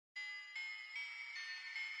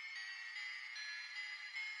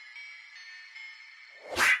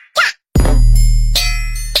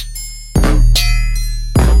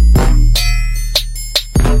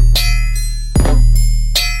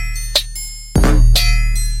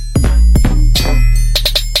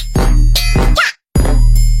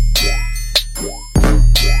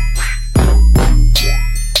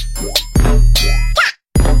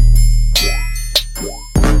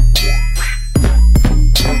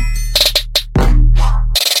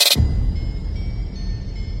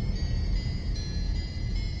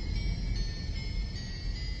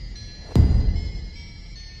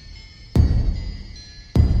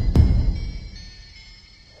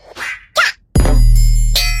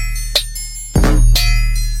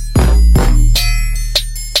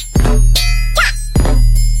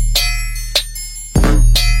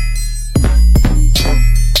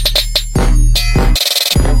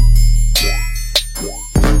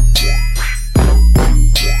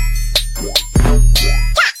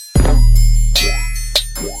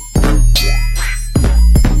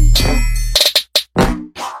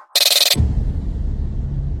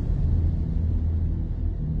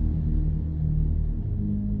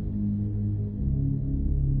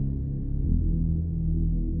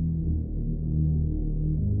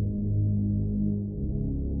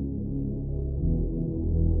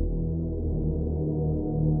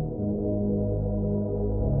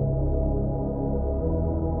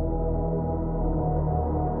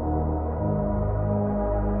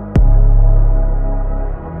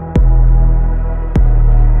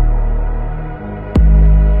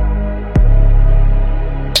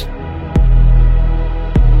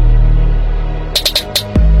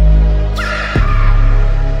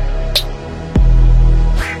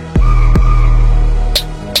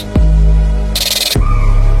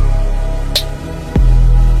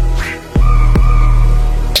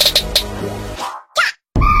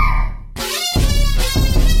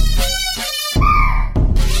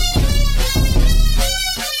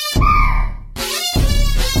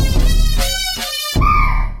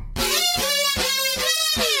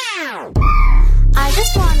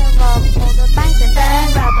just wanna rob all the banks and burn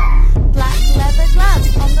rubber. Black leather gloves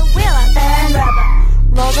on the wheel and burn rubber.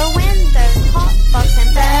 Roll the windows, hot box and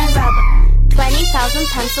burn rubber. 20,000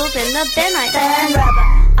 pencils in the bin, I burn rubber.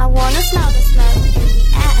 I wanna smell the smoke in the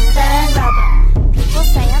air and burn rubber. People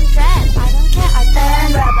say I'm dread, I don't care, I burn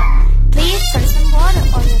rubber. Please send some water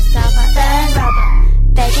on yourself, I burn rubber.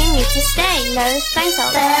 Begging you to stay, no thanks, I'll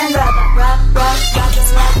burn rubber. Rub, rub, rubber,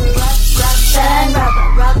 rubber, rub, rub, burn rubber.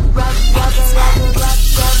 Rub, rub, rubber, rubber, rub,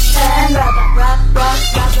 rub, burn rubber. Rub, rub,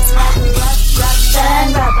 rubber, rubber, rub, rub, burn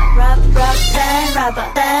rubber. Rub, rub, burn rubber,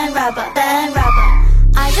 burn rubber, burn rubber.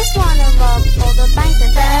 I just wanna rob all the banks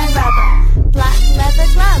and burn rubber. Black leather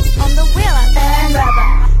gloves on the wheel and burn rubber.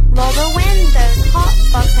 Roll the windows, hot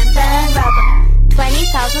box and burn rubber.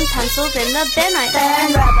 20,000 pencils in the bin, I burn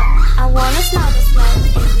rubber. I wanna smell the smoke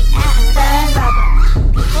in the air and burn rubber.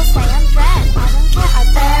 People say I'm dread, I don't care, I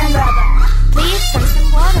burn rubber. Please send some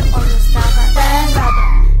water on yourself, I burn rubber.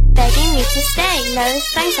 Begging you to stay, no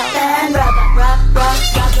thanks, I'll burn rubber. Rub, rub,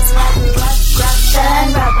 rubber, rubber, rub, rub, burn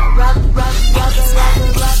rubber. Rub, rub, rubber, rubber,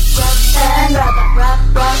 rub, rub, burn rubber. Rub,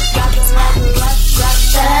 rub, rubber, rubber, rub, rub,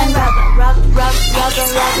 burn rubber. Rub, rub, rubber,